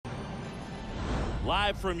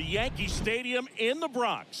Live from Yankee Stadium in the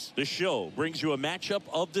Bronx, the show brings you a matchup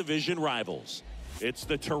of division rivals. It's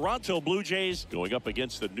the Toronto Blue Jays going up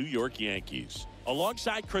against the New York Yankees.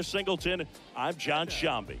 Alongside Chris Singleton, I'm John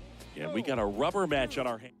Shambi, and we got a rubber match on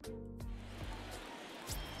our hands.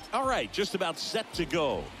 All right, just about set to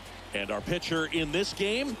go. And our pitcher in this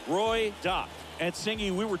game, Roy Dock. And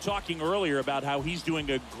Singy, we were talking earlier about how he's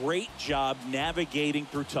doing a great job navigating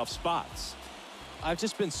through tough spots. I've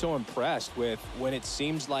just been so impressed with when it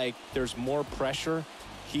seems like there's more pressure,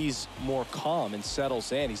 he's more calm and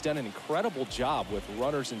settles in. He's done an incredible job with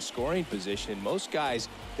runners in scoring position. Most guys,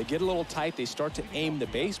 they get a little tight, they start to aim the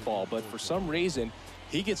baseball, but for some reason,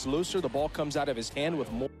 he gets looser, the ball comes out of his hand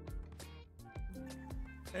with more.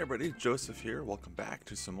 Hey everybody, Joseph here. Welcome back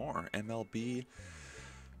to some more MLB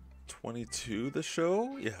 22, the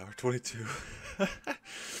show? Yeah, 22.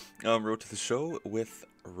 Road to the show with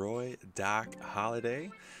Roy Doc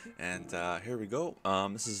Holiday. And here we go.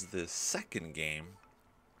 This is the second game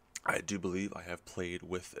I do believe I have played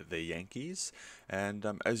with the Yankees. And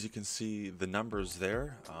as you can see, the numbers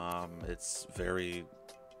there, it's very,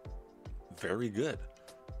 very good,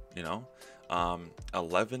 you know.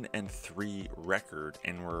 11-3 record,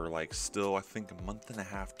 and we're like still, I think, a month and a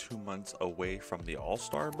half, 2 months away from the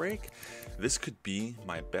All-Star break. This could be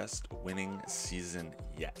my best winning season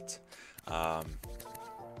yet.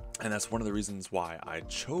 And that's one of the reasons why I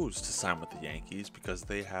chose to sign with the Yankees, because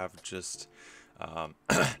they have just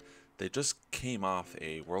they just came off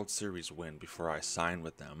a World Series win before I signed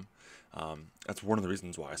with them. That's one of the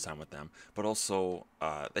reasons why I signed with them. But also,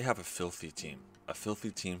 they have a filthy team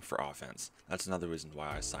for offense. That's another reason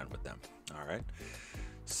why I signed with them. All right.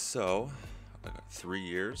 So, I got 3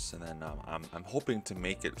 years, and then I'm hoping to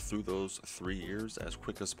make it through those 3 years as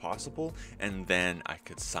quick as possible, and then I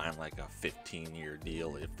could sign like a 15-year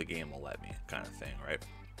deal if the game will let me, kind of thing, right?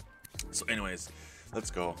 So, anyways,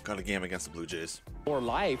 let's go. Got a game against the Blue Jays. More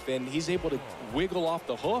life, and he's able to wiggle off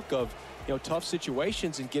the hook of, you know, tough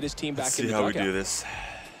situations and get his team back in the dugout. Let's see how we do this.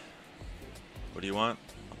 What do you want?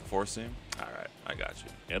 Four seam? All right, I got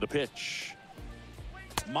you. And a pitch.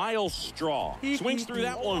 Miles Straw swings through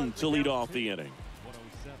that one to lead off the inning.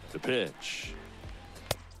 The pitch.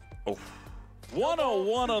 Oh.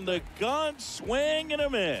 101 on the gun, swing and a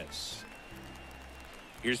miss.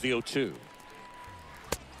 Here's the 0-2.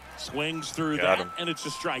 Swings through that, and it's a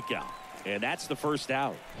strikeout. And that's the first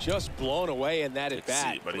out. Just blown away in that at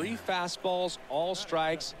bat. 3 fastballs, all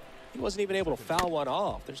strikes. He wasn't even able to foul one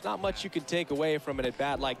off. There's not much you can take away from an at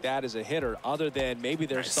bat like that as a hitter, other than maybe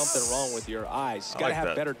there's something wrong with your eyes. He's got to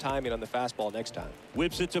have better timing on the fastball next time.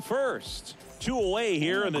 Whips it to first. 2 away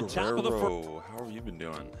here in the top of the first. How have you been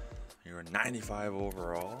doing? You're a 95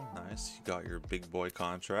 overall. Nice. You got your big boy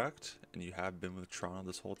contract, and you have been with Toronto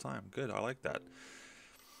this whole time. Good. I like that.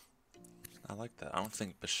 I like that. I don't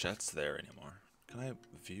think Bichette's there anymore. Can I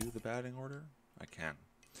view the batting order? I can.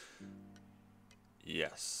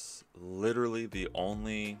 Yes. Literally the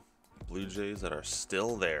only Blue Jays that are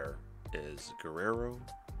still there is Guerrero,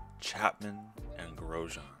 Chapman, and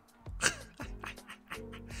Grosjean.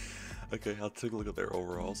 Okay, I'll take a look at their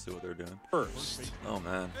overall, see what they're doing. First. Oh,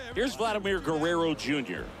 man. Here's Vladimir Guerrero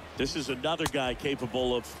Jr. This is another guy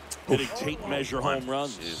capable of hitting tape measure home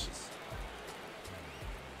runs. Jesus.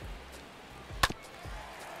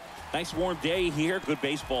 Nice warm day here. Good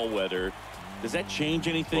baseball weather. Does that change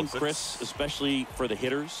anything, Well, Chris, especially for the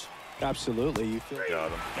hitters? Absolutely. You feel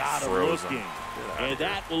Got him looking. And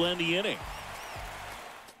that will end the inning.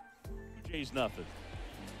 Blue Jays nothing.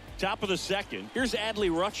 Top of the second. Here's Adley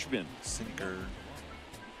Rutschman. Sinker.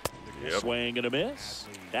 Swing and a miss.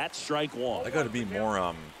 That's strike one. I got to be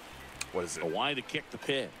more, what is it? A wide to kick the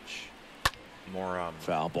pitch. More,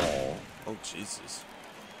 Foul ball. oh, Jesus.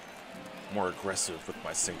 More aggressive with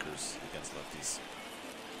my sinkers against lefties.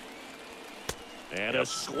 And a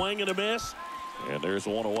swing and a miss. And there's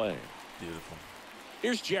one away. Beautiful.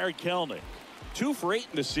 Here's Jared Kelenic. 2 for 8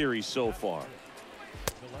 in the series so far.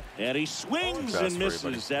 And he swings and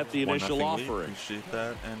misses at the initial offering. Appreciate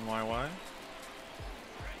that, NYY.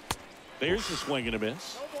 There's the swing and a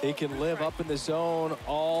miss. He can live up in the zone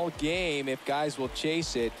all game if guys will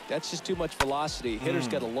chase it. That's just too much velocity. Hitters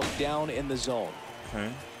got to look down in the zone.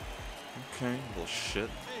 Okay. Okay, little shit.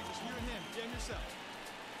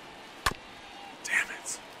 Damn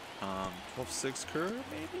it. 12-6 curve,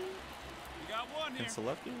 maybe? Against the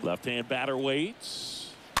lefty? Left-hand batter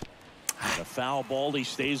waits. And a foul ball, he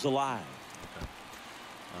stays alive. Okay.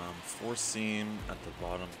 4 seam at the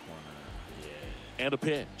bottom corner. Yeah. And a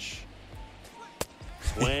pitch.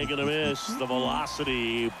 Swing and a miss. The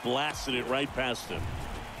velocity blasted it right past him.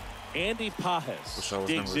 Andy Wish I Pajes was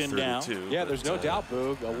digs in number now. 32, Yeah, but, there's no doubt,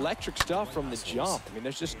 Boog. Electric stuff from the jump. I mean,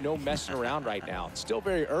 there's just no messing around right now. It's still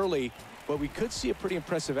very early, but we could see a pretty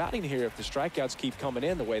impressive outing here if the strikeouts keep coming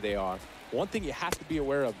in the way they are. One thing you have to be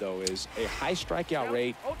aware of, though, is a high strikeout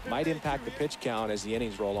rate might impact the pitch count as the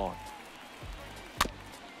innings roll on.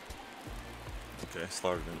 Okay,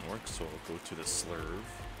 slaughter didn't work, so we'll go to the slurve.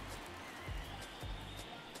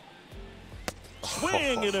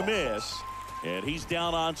 Swing and a miss. And he's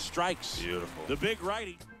down on strikes. Beautiful. The big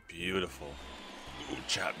righty. Beautiful. Ooh,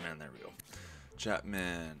 Chapman, there we go.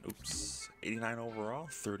 Chapman, oops, 89 overall,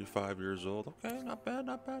 35 years old. Okay, not bad,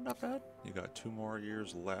 not bad, not bad. You got 2 more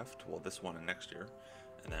years left. Well, this one and next year.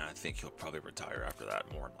 And then I think he'll probably retire after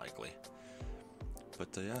that, more than likely. But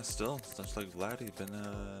yeah, still, just like Vladdy, been,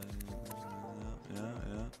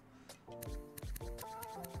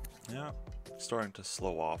 yeah, starting to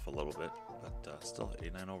slow off a little bit, but still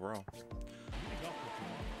 89 overall.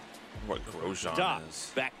 What Grosjean Doc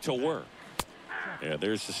is. back to work. Yeah,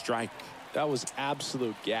 there's the strike. That was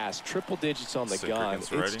absolute gas. Triple digits on the Sinker gun.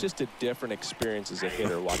 against It's righty. just a different experience as a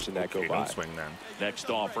hitter watching that Okay, go by. don't swing then. Next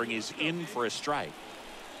offering is in for a strike.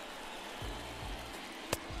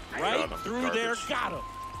 Got Right him. through there, Garbage. got him.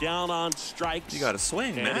 Down on strikes. You got to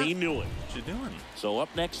swing, and man. he knew it. What you doing? So up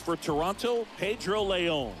next for Toronto, Pedro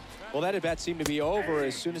Leon. Well, that at bat seemed to be over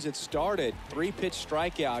as soon as it started. 3-pitch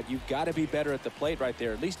strikeout. You've got to be better at the plate right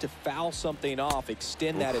there, at least to foul something off,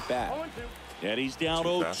 extend that at bat. And he's down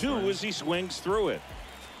Too fast 0-2 for him. as he swings through it.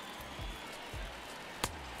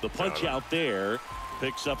 The punch out there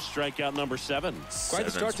picks up strikeout number 7. Quite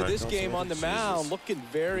the start to this strikeouts game on already? the mound, Jesus. looking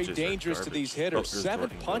very Which is dangerous to garbage. these Oh, hitters. here's 7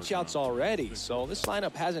 Jordan punch-outs Grosjean. already, so this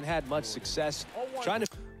lineup hasn't had much success trying to.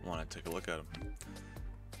 Want to take a look at him.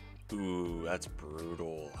 Ooh, that's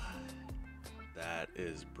brutal. That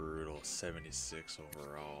is brutal. 76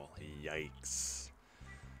 overall. Yikes.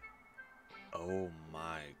 Oh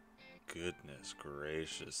my goodness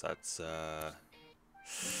gracious. That's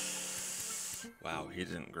wow, he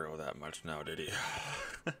didn't grow that much now, did he?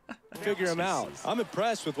 Figure him out. Jesus. I'm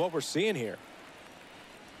impressed with what we're seeing here.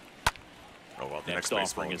 Oh well, the Next next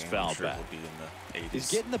baseball offering is game, foul I'm sure back. will be in the 80s.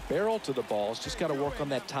 He's getting the barrel to the balls. Just got to work on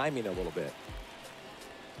that timing a little bit.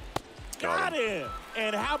 Got him.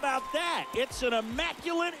 And how about that? It's an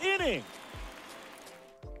immaculate inning.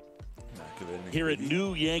 Here at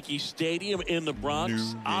New Yankee Stadium in the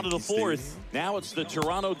Bronx. New On to the Yankee 4th. Stadium. Now it's the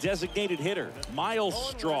Toronto designated hitter, Miles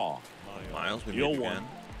Straw. Miles, we Yo meet one. again.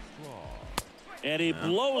 And he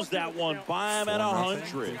blows that one by him at 100.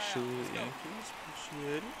 Appreciate it, Yankees.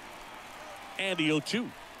 Appreciate it. And the 0-2.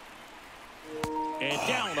 And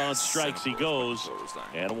down on strikes he goes.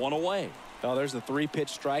 And 1 away. Oh, there's the 3-pitch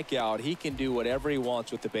strikeout. He can do whatever he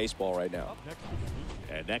wants with the baseball right now.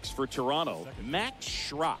 And next for Toronto, Max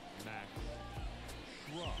Schrock.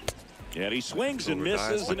 And he swings and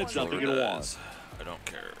misses, and it's nothing to one. I don't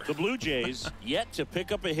care. The Blue Jays yet to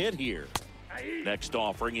pick up a hit here. Next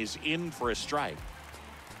offering is in for a strike.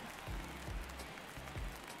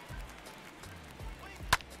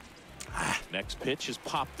 Next pitch is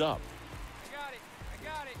popped up. I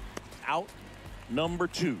got it. Out number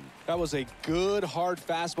 2. That was a good hard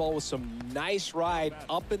fastball with some nice ride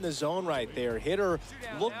up in the zone right there. Hitter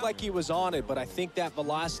looked like he was on it, but I think that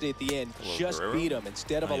velocity at the end just Guerrero. beat him.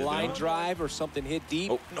 Instead of How a you line doing? drive or something hit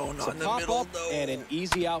deep, Oh, no, not it's a in the pop middle, up no. and an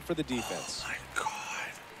easy out for the defense. Oh my God.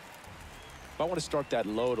 I want to start that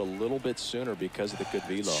load a little bit sooner because of the good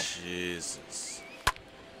velo. Jesus.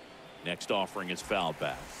 Next offering is foul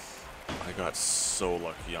back. I got so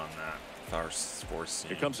lucky on that. Our sports scene.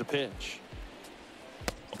 Here comes a pitch.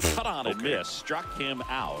 Cut on and Okay. miss. Struck him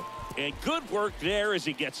out. And good work there as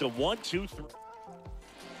he gets a 1-2-3.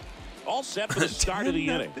 All set for the start of the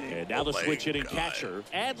inning. And now the Oh my switch hitting God. catcher,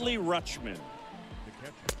 Adley Rutschman.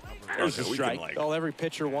 There's Okay, a we strike. can, like, Well, every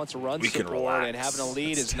pitcher wants a run We can support, and relax. having a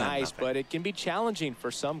lead It's is nice, 10-0. but it can be challenging for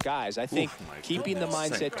some guys. I think Oof, my keeping the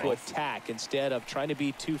goodness. mindset to Thank attack instead of trying to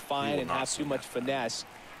be too fine will and not have too swing much after that. finesse,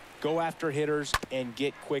 go after hitters and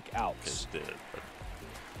get quick outs. It did, but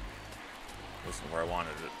wasn't where I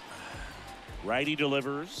wanted it. Righty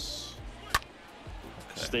delivers.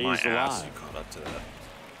 Okay. Stays My ass, alive. you caught up to that.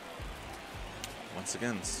 Once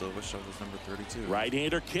again, still wish I was number 32.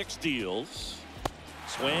 Right-hander kicks, deals.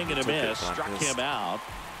 Swing and a Took it, miss. Struck Broncos. him out.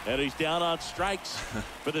 And he's down on strikes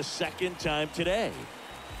for the second time today.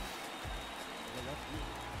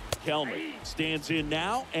 Kelman stands in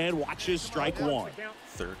now and watches strike 1.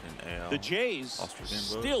 Third and AL. The Jays Austrian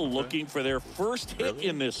vote, still okay. looking for their first hit Really?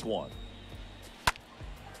 in this one.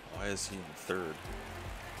 Why is he in third?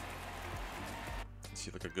 Is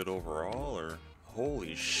he like a good overall or?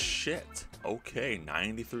 Holy shit. Okay,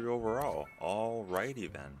 93 overall.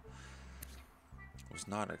 Alrighty then. Was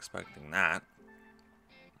not expecting that.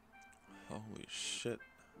 Holy shit.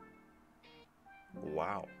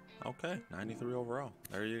 Wow. Okay, 93 overall.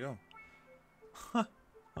 There you go. Huh.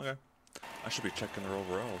 Okay. I should be checking their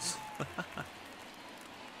overalls.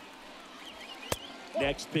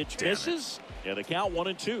 Next pitch misses, and the count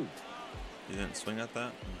 1-2. You didn't swing at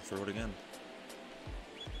that? Throw it again.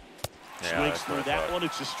 Swings through that one.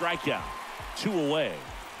 It's a strikeout. 2 away.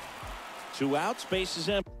 2 outs. Bases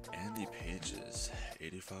empty. Andy Pages,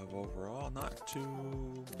 85 overall. Not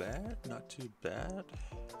too bad. Not too bad.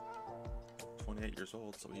 28 years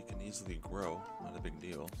old, so he can easily grow. Not a big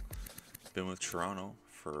deal. Been with Toronto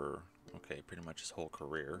for, okay, pretty much his whole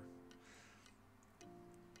career.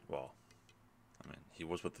 Well, I mean, he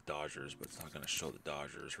was with the Dodgers, but it's not going to show the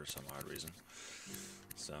Dodgers for some odd reason.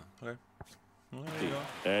 So, okay. Well, there you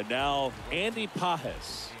go. And now Andy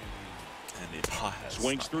Pages. Andy Pages.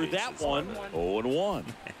 Swings through that one. 0-1.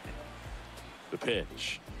 The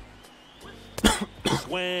pitch.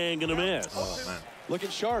 Swing and a miss. Oh, man. Looking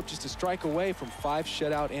sharp, just a strike away from 5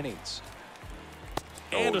 shutout innings.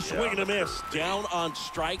 And a swing and a miss. Down on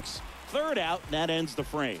strikes. 3rd out, and that ends the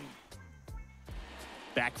frame.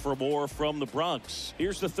 Back for more from the Bronx.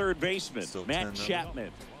 Here's the 3rd baseman, Matt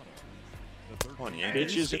Chapman.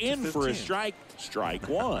 Pitches in for a strike. Strike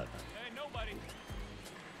 1.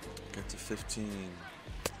 Get to 15.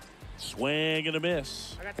 Swing and a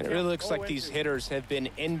miss. And it really looks like these hitters have been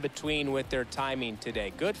in between with their timing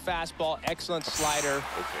today. Good fastball, excellent slider,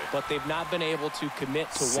 but they've not been able to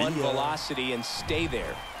commit to one velocity and stay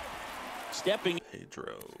there. Stepping.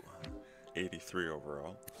 Pedro, 83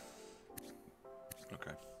 overall.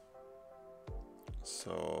 Okay.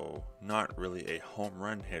 So, not really a home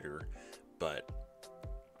run hitter, but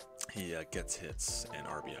he gets hits and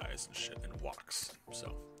RBIs and shit and walks.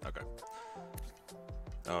 So, okay.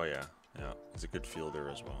 Oh, yeah. Yeah, he's a good fielder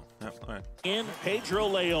as well. Yep, all right. In Pedro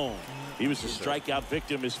Leon. He was a strikeout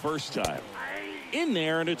victim his first time. In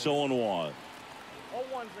there, and it's 0-1.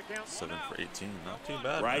 7 for 18. Not too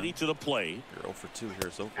bad. Righty man. to the plate. You're 0 for 2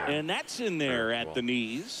 here so far. And that's in there at the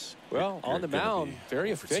knees. Well, on the mound,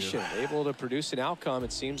 very efficient, able to produce an outcome,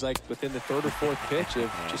 it seems like, within the 3rd or 4th pitch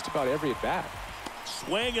of just about every at-bat.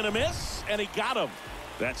 Swing and a miss, and he got him.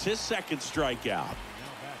 That's his 2nd strikeout.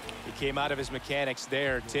 He came out of his mechanics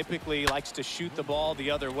there. Typically likes to shoot the ball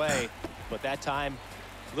the other way, but that time,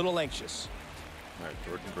 a little anxious. All right,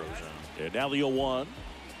 Jordan Grosjean. And now the 0-1.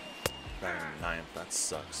 Batting 9th. That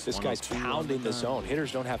sucks. This guy's pounding the zone.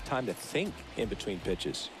 Hitters don't have time to think in between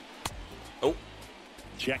pitches. Oh.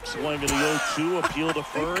 Check swing to the 0-2. Appeal to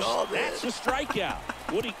first. That's a strikeout.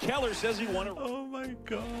 Woody Keller says he won it. Oh, my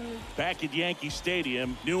God. Back at Yankee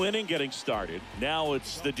Stadium. New inning getting started. Now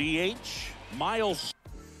it's the DH. Miles.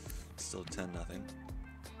 Still 10-0.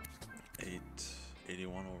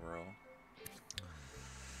 81 overall.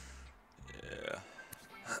 Yeah.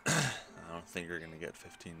 I don't think you're going to get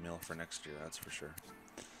 15 mil for next year, that's for sure.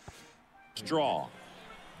 Draw.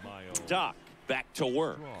 Doc back to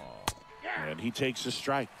work. And he takes a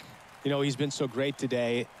strike. You know, he's been so great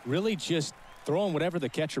today. Really just throwing whatever the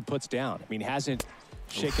catcher puts down. I mean, hasn't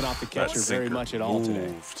shaken off the catcher very much at all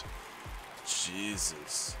today.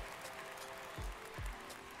 Jesus.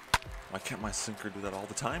 Why can't my sinker do that all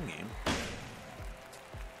the time, game?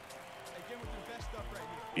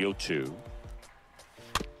 The 0-2.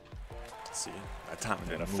 See, that time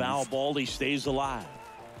and a foul ball, he stays alive.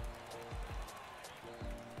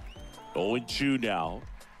 0-2 now.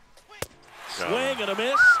 Swing and a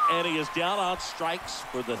miss, and he is down on strikes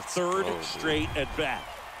for the 3rd straight at bat.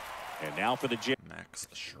 And now for the Max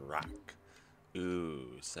Schrock.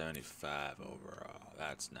 Ooh, 75 overall.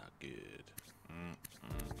 That's not good.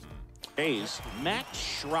 A's Max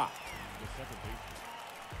Schrock.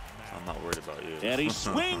 I'm not worried about you. And he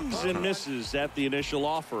swings and misses at the initial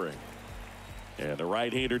offering. And the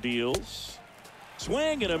right-hander deals.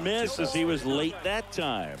 Swing and a miss as he was late that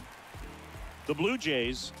time. The Blue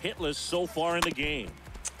Jays hitless so far in the game.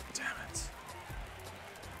 Damn it.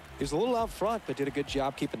 He was a little out front, but did a good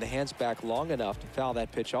job keeping the hands back long enough to foul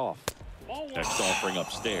that pitch off. Next offering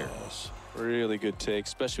upstairs. Really good take,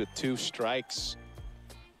 especially with 2 strikes.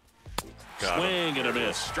 Swing and a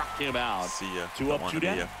miss. Struck him out. See ya. 2 up, 2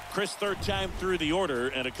 down. Chris, 3rd time through the order,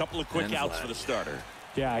 and a couple of quick outs for the starter.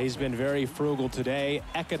 Yeah, he's been very frugal today.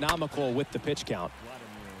 Economical with the pitch count.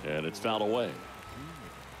 And it's fouled away.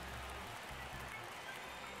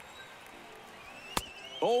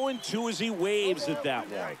 0-2 as he waves at that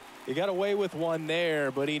one. He got away with one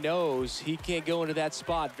there, but he knows he can't go into that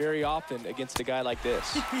spot very often against a guy like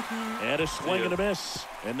this. And a swing and a miss.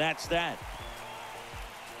 And that's that.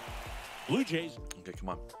 Blue Jays. Okay, come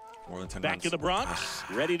on. More than 10 back runs. in the Bronx.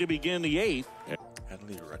 Ready to begin the 8th.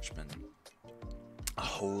 Adley Rutschman.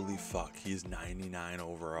 Holy fuck, he's 99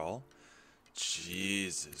 overall.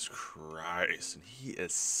 Jesus Christ, and he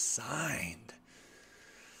is signed.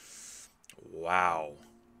 Wow.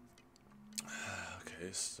 Okay,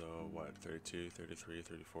 so what? 32, 33,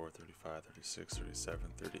 34, 35, 36, 37,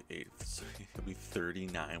 38. So he'll be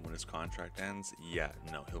 39 when his contract ends? Yeah,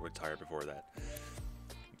 no, he'll retire before that.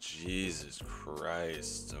 Jesus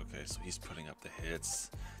Christ. Okay, so he's putting up the hits,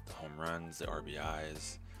 the home runs, the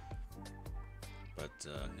RBIs. But,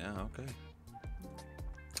 yeah, okay.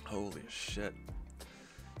 Holy shit.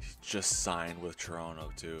 He just signed with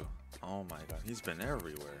Toronto, too. Oh my god, he's been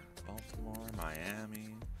everywhere. Baltimore, Miami.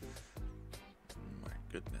 Oh my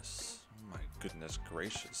goodness. Oh my goodness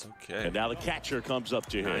gracious. Okay. And now the catcher comes up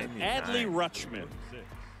to him. 99. Adley Rutschman.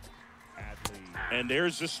 And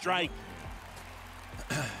there's the strike.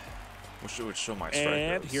 Wish it would show my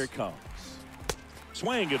strikeouts. And here it comes.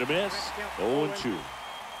 Swing and a miss. 0-2.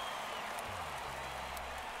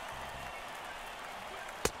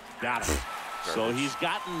 Got him. So he's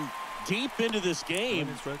gotten deep into this game.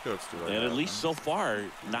 And at least so far,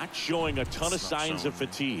 not showing a ton of signs of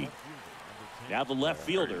fatigue. Now the left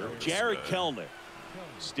fielder, Jared Kellner.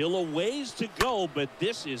 Still a ways to go, but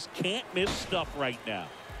this is can't miss stuff right now.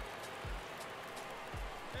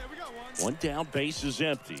 One down, base is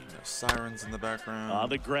empty. No sirens in the background. On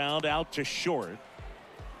the ground, out to short.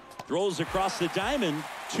 Throws across the diamond.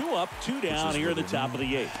 2 up, 2 down here at the top of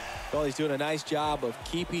the 8th. Well, he's doing a nice job of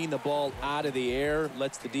keeping the ball out of the air.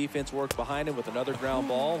 Lets the defense work behind him with another ground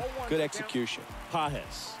ball. Good execution.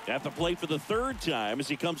 Pajes at the plate for the 3rd time as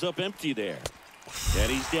he comes up empty there.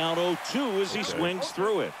 And he's down 0-2 as he swings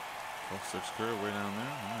through it. 6 career way down there.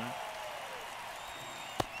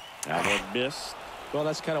 All right. That one missed. Well,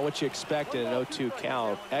 that's kind of what you expect in an 0-2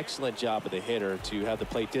 count. Excellent job of the hitter to have the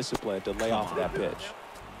plate discipline to lay off of that pitch.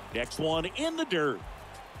 Next one in the dirt.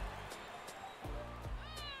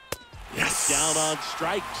 Yes. Down on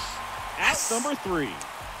strikes. Out number 3.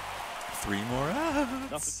 3 more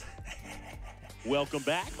outs. Welcome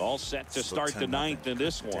back. All set to start the 9th in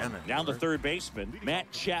this one. Down the 3rd baseman,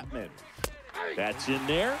 Matt Chapman. That's in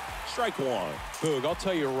there. Strike 1. Boog, I'll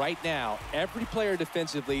tell you right now, every player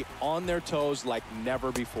defensively on their toes like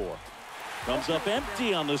never before. Comes up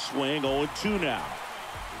empty on the swing. 0-2 now.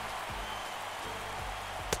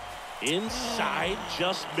 Inside,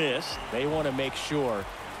 just missed. They want to make sure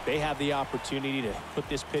they have the opportunity to put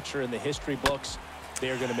this pitcher in the history books.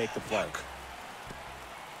 They're going to make the play.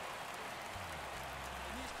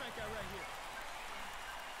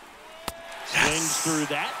 Swings through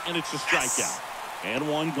that, and it's a strikeout. And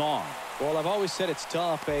one gone. Well, I've always said it's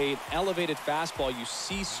tough. An elevated fastball you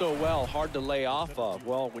see so well, hard to lay off of.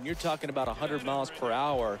 Well, when you're talking about 100 miles per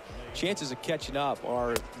hour, chances of catching up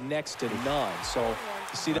are next to none. So,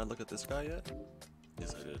 you see that? Look at this guy yet?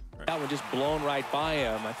 Yes, I did. Right. That one just blown right by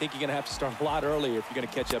him. I think you're going to have to start a lot earlier if you're going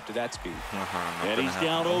to catch up to that speed. And he's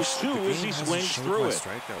down 0-2 as he swings through it.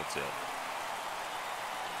 Strikeouts yet.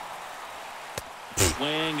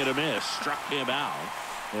 Swing and a miss. Struck him out.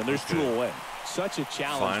 And there's 2 away. Such a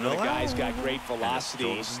challenge when a guy's got great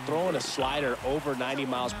velocity. He's throwing a slider over 90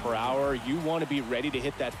 miles per hour. You want to be ready to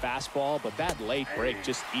hit that fastball, but that late break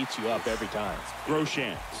just eats you up every time.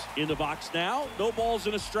 Groshans in the box now. No balls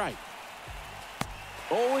and a strike.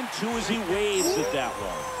 0-2 as he waves at that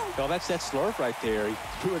one. Well, that's that slurve right there. He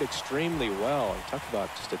threw it extremely well. He talked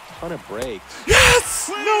about just a ton of breaks. Yes!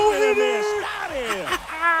 No hitter! Got him!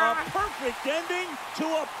 A perfect ending to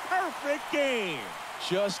a perfect game.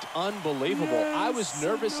 Just unbelievable. Yes, I was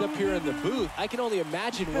nervous up here in the booth. I can only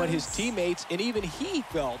imagine what his teammates and even he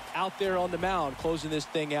felt out there on the mound closing this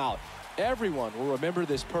thing out. Everyone will remember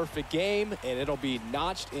this perfect game, and it'll be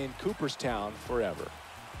notched in Cooperstown forever.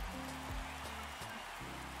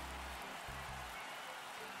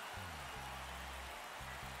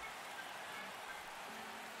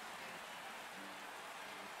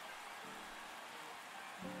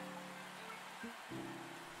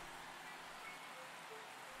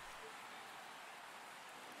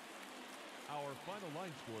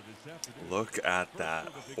 Look at that.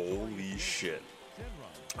 Holy shit.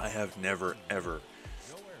 I have never, ever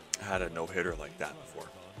had a no-hitter like that before.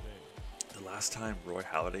 The last time Roy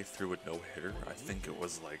Halladay threw a no-hitter, I think it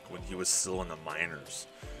was like when he was still in the minors.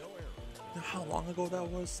 You know how long ago that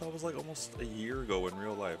was? That was like almost a year ago in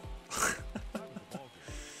real life.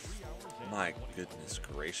 My goodness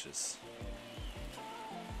gracious.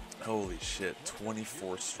 Holy shit.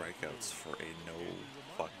 24 strikeouts for a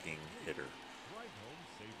no-fucking hitter.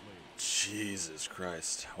 Jesus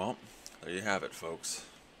Christ. Well, there you have it, folks.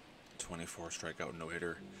 24 strikeout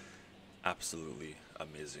no-hitter. Absolutely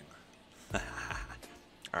amazing.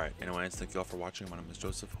 Alright, anyways, thank you all for watching. My name is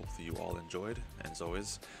Joseph. Hopefully you all enjoyed. And as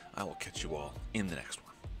always, I will catch you all in the next one.